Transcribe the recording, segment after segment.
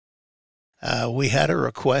We had a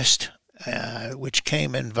request, which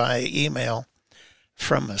came in via email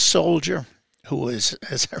from a soldier who was,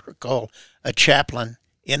 as I recall, a chaplain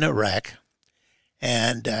in Iraq.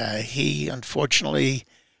 And he, unfortunately,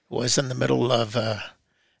 was in the middle of an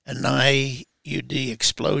IUD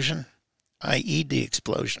explosion. I.E.D.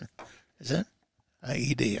 explosion. Is it?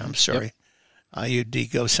 I.E.D. I'm sorry. Yep. I.U.D.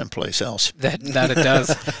 go someplace else. That it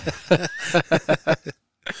does.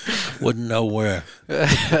 Wouldn't know where.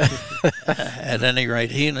 At any rate,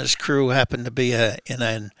 he and his crew happened to be in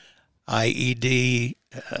an I.E.D.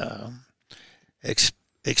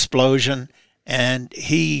 Explosion, and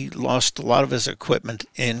he lost a lot of his equipment,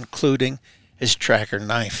 including his tracker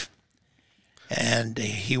knife. And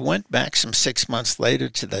he went back some 6 months later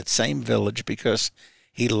to that same village because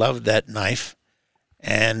he loved that knife.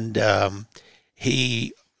 And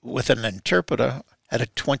he, with an interpreter, had a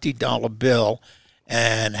 $20 bill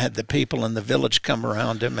and had the people in the village come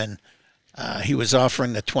around him. And he was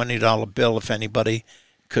offering the $20 bill if anybody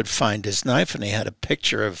could find his knife. And he had a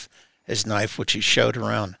picture of his knife, which he showed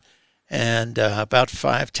around. And about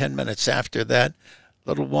 5-10 minutes after that,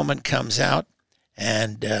 little woman comes out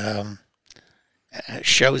and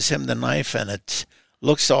shows him the knife, and it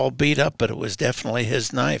looks all beat up, but it was definitely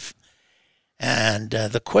his knife. And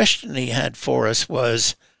the question he had for us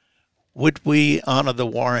was, would we honor the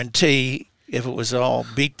warranty if it was all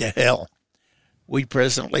beat to hell? We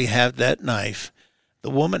presently have that knife. The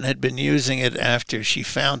woman had been using it after she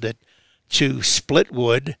found it to split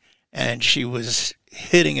wood, and she was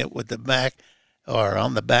hitting it with the back, or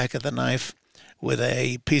on the back of the knife, with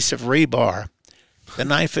a piece of rebar. The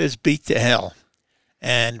knife is beat to hell.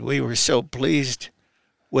 And we were so pleased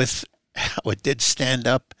with how it did stand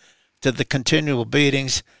up to the continual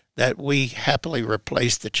beatings that we happily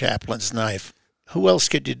replaced the chaplain's knife. Who else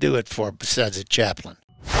could you do it for besides a chaplain?